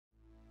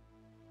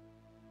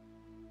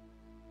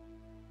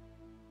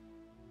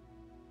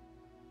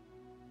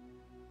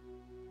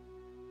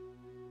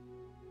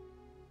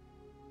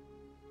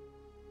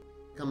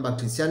Welcome back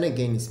to the channel.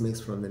 Again, it's Mex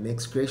from the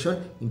Mex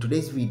Creation. In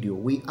today's video,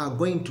 we are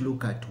going to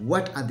look at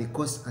what are the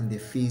costs and the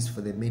fees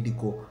for the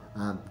medical,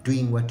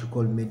 doing what you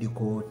call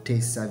medical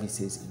test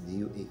services in the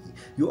UAE.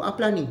 You are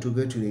planning to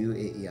go to the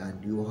UAE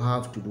and you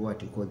have to do what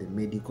you call the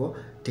medical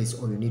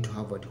test, or you need to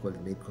have what you call the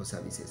medical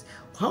services.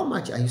 How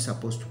much are you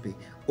supposed to pay?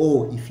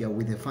 Or if you're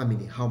with a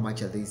family, how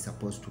much are they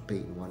supposed to pay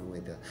in one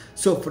way there?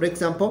 So, for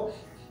example,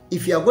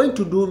 if you are going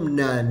to do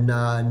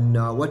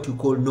what you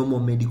call normal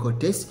medical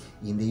tests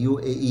in the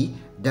UAE,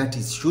 that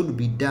is should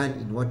be done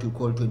in what you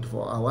call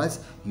 24 hours,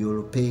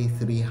 you'll pay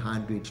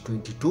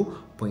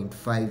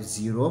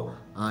 322.50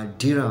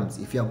 dirhams.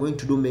 If you are going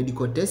to do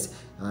medical tests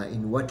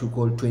in what you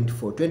call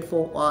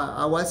 24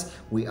 hours,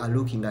 we are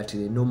looking at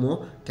the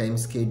normal time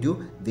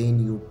schedule, then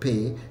you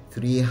pay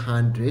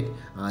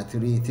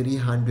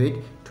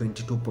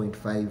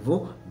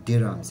 322.50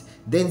 dirhams.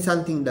 Then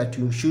something that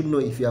you should know,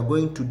 if you are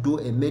going to do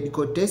a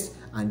medical test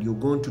and you're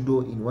going to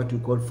do in what you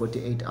call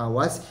 48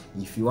 hours,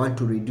 if you want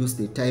to reduce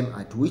the time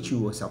at which you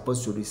were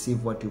supposed to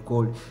receive what you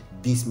call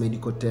these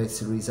medical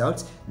test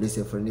results, let's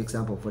say for an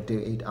example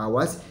 48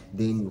 hours,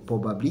 then you're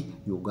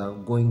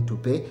going to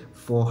pay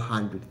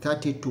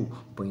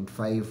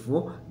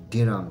 432.54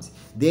 dirhams.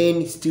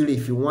 Then still,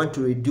 if you want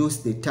to reduce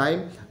the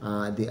time,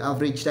 the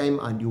average time,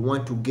 and you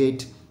want to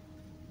get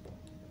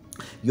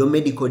your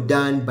medical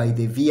done by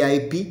the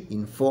VIP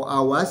in 4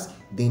 hours,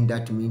 then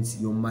that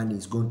means your money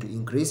is going to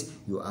increase.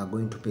 You are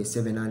going to pay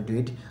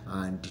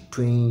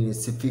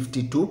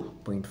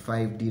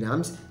 752.5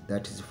 dirhams.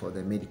 That is for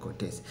the medical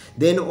test.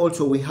 Then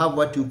also we have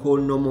what you call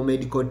normal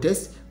medical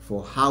tests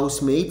for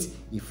housemates.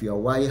 If you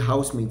are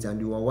housemates and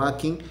you are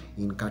working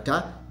in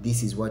Qatar,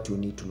 this is what you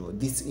need to know.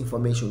 This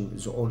information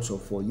is also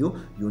for you.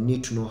 You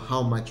need to know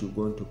how much you're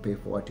going to pay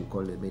for what you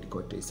call the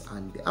medical test,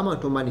 and the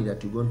amount of money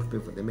that you're going to pay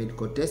for the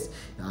medical test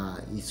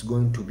is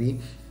going to be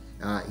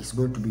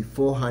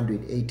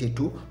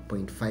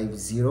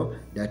 482.50.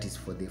 That is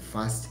for the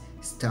first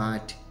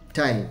start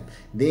time.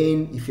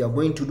 Then if you are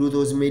going to do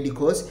those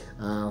medicals,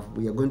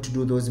 we are going to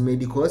do those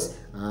medicals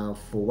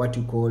for what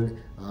you call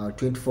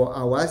 24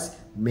 hours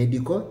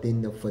medical.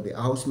 Then for the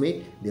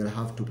housemaid, they'll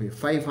have to pay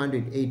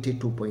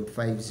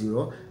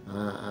 582.50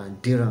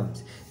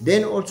 dirhams.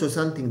 Then also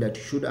something that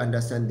you should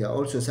understand, there are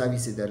also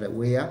services that are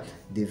where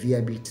the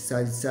VIP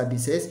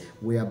services,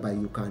 whereby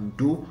you can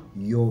do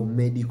your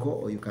medical,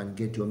 or you can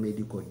get your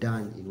medical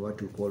done in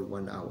what you call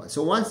 1 hour.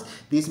 So once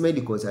these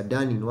medicals are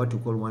done in what you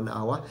call 1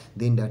 hour,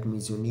 then that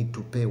means you need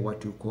to pay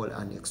what you call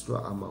an extra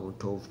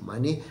amount of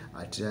money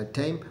at that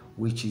time,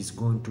 which is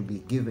going to be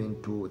given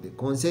to the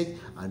concierge.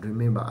 And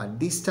remember, at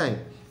this time,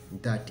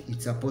 that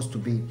it's supposed to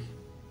be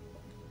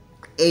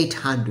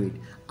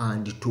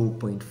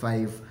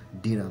 802.5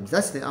 dirhams.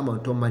 That's the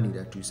amount of money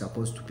that you're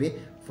supposed to pay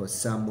for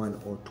someone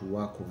or to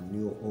work on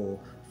you, or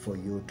for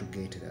you to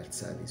get that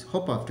service.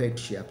 Hope I've tried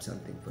to share up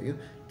something for you.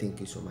 Thank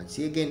you so much.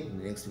 See you again in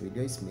the next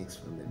video. It's Mex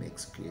from the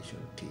Mex Creation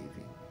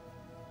TV.